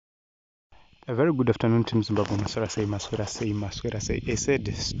A very good afternoon, Team Zimbabwe. Maswera say. A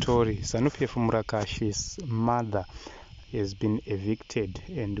sad story. ZANU-PF Murakashi's mother has been evicted,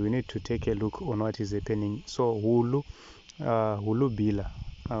 and we need to take a look on what is happening. So Hulu Bila,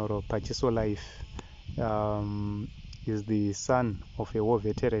 or Pacheso Life, is the son of a war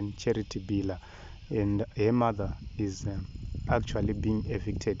veteran, Charity Bila, and her mother is actually being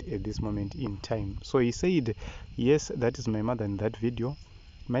evicted at this moment in time. So he said, yes, that is my mother in that video.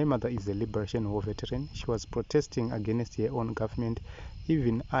 My mother is a Liberation War veteran. She was protesting against her own government.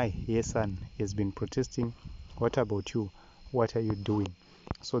 Even I, her son, has been protesting. What about you? What are you doing?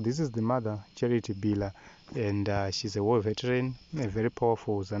 So this is the mother, Charity Bila, and she's a war veteran, a very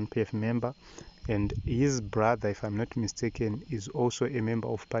powerful ZANU-PF member. And his brother, if I'm not mistaken, is also a member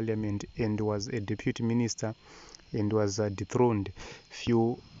of parliament and was a deputy minister and was dethroned a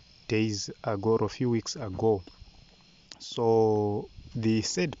few days ago or a few weeks ago. So the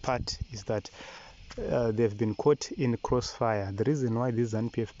sad part is that they've been caught in crossfire. The reason why these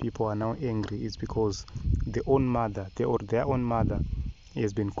ZANU-PF people are now angry is because their own mother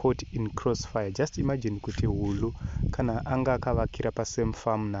has been caught in crossfire. Just imagine kuti Hulu kana anga akavakira pa same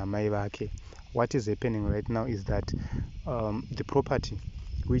farm na mai vake. What is happening right now is that the property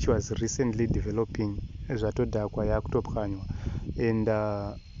which was recently developing Zvatodakwa yakutopwanywa, and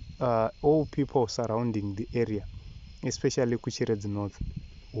all people surrounding the area, especially Kuchiredzi North,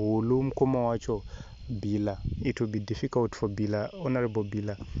 Hulu mkoma wacho Bila, it will be difficult for Bila, Honorable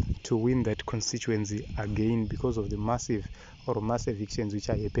Bila, to win that constituency again because of the massive evictions which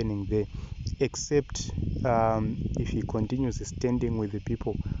are happening there, except if he continues standing with the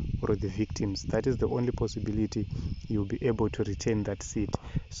people or the victims. That is the only possibility you'll be able to retain that seat.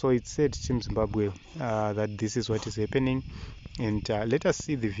 So it said, Team Zimbabwe, that this is what is happening, and let us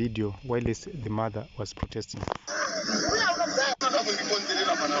see the video while the mother was protesting.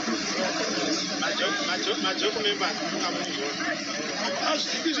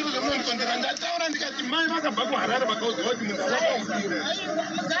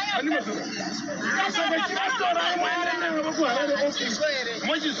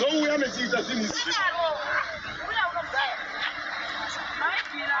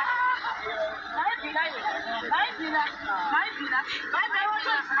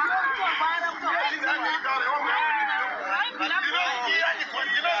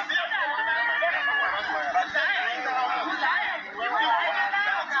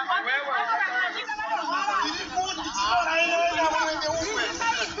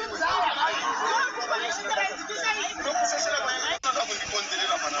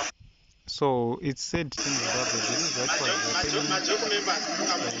 So it said, Team Zimbabwe, this is what was happening,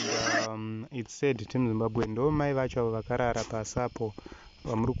 and it said, Team Zimbabwe, ndo mai vacho vakarara pasapo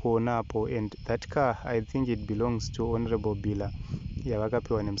vamuri kuonapo, and that car, I think it belongs to Honorable Bila,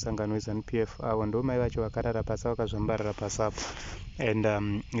 yavakapiwa nemusangano weZANU-PF. Avo ndo mai vacho vakarara pasa vakazvambarara pasapo, and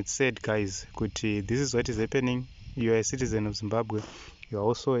it said, guys, kuti this is what is happening. You are a citizen of Zimbabwe, you are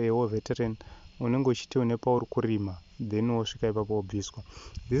also a war veteran. Unenge uchiti une pauri kurima, then wosvika ipapo wobviswa.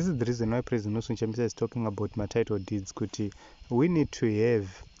 This is the reason why President Nelson Chamisa is talking about my title deeds, kuti we need to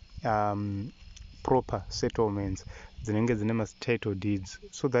have proper settlements dzinenge dzine title deeds,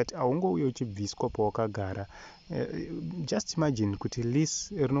 so that aungouya uchibviswa pawakagara. Just imagine kuti lease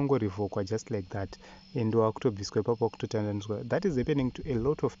rinongorevokwa just like that, and wakutobviswa ipapo wakutotandaniswa. That is happening to a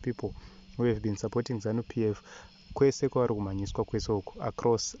lot of people who have been supporting ZANU-PF kwese kwavari kumhanyiswa kwese uko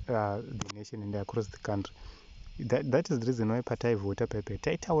across the nation and across the country. That is the reason why pataivhota pepe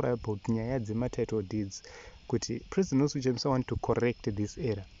taitaura about nyaya dzematitle deeds, kuti President Nelson Chamisa want to correct this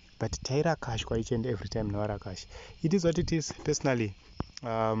error, but tairakashwa each and every time navarakashi. It is what it is. Personally,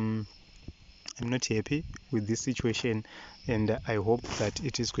 I'm not happy with this situation, and I hope that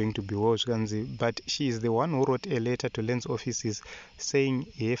it is going to be well. But she is the one who wrote a letter to lands offices saying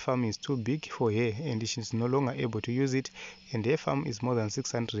her farm is too big for her and she's no longer able to use it, and her farm is more than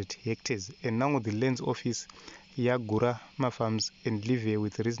 600 hectares, and now the lands office yagura ma farms and live here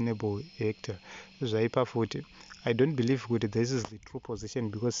with reasonable hectare. I don't believe this is the true position,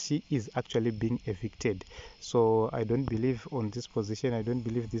 because she is actually being evicted. So I don't believe on this position. I don't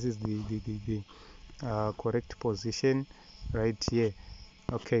believe this is the correct position right here.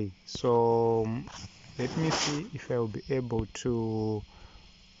 Okay, so let me see if I will be able to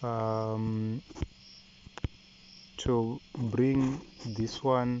bring this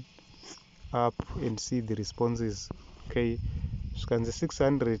one up and see the responses. Okay, so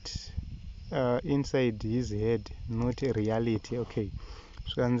 600 inside his head, not a reality. Okay,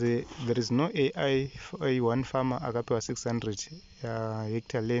 so there is no AI for one farmer akapewa 600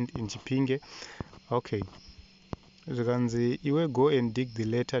 hectare land in Chipinge. Okay, zvikanzi iwe go and dig the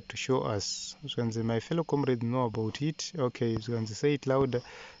letter to show us. Zvikanzi my fellow comrades know about it. Okay, zvikanzi say it louder.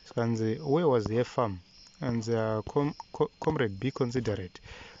 Zvikanzi where was her farm? And comrade be considerate.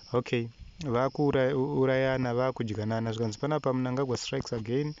 Okay, vakuurayana vakudyanana. Zvikanzi panapa Mnangagwa strikes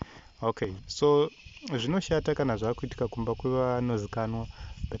again. Okay, so zvinoshata kana zvakuitika kumba kwevanozikanwa,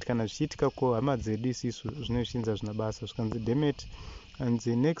 but kana zvichiitika kuhama dzedu isisu zvinozvinza zvina basa. Zvikanzi demet. And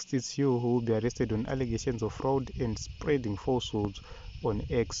the next is you who will be arrested on allegations of fraud and spreading falsehoods on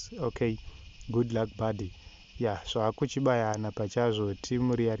X. Okay, good luck buddy. Yeah, zvaakuchibayana pachazvo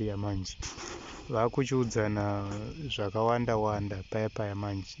timu riya manje. Vakuchiudzana zvakawanda wanda paya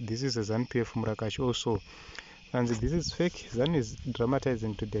manje. This is a ZANU-PF Murakash also. And this is fake. ZANU is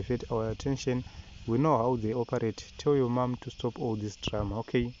dramatizing to divert our attention. We know how they operate. Tell your mom to stop all this drama.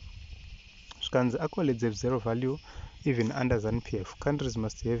 Okay. Zvikanzi accolades have zero value even under ZANU-PF. Countries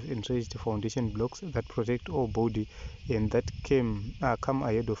must have entrenched foundation blocks that protect all body and that come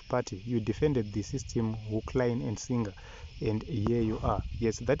ahead of party. You defended the system, hook, line and singer, and here you are.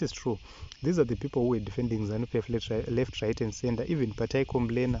 Yes, that is true. These are the people who were defending ZANU-PF left, right and center. Even patai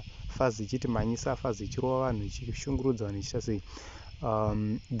komblena fazi chiti manyisa fazi chirova vanhu chishungurudza vanhu chicha sei.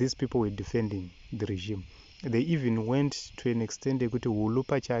 These people were defending the regime. They even went to an extent yekuti Hulu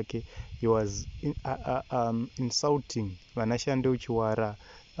pachake he was insulting vanashande uchiwara,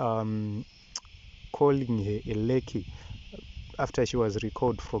 calling her a leki after she was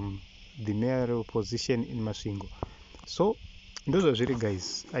recalled from the mayoral position in Masvingo. So those are really,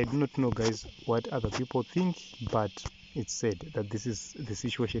 guys. I do not know, guys, what other people think, but it's said that this is the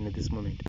situation at this moment.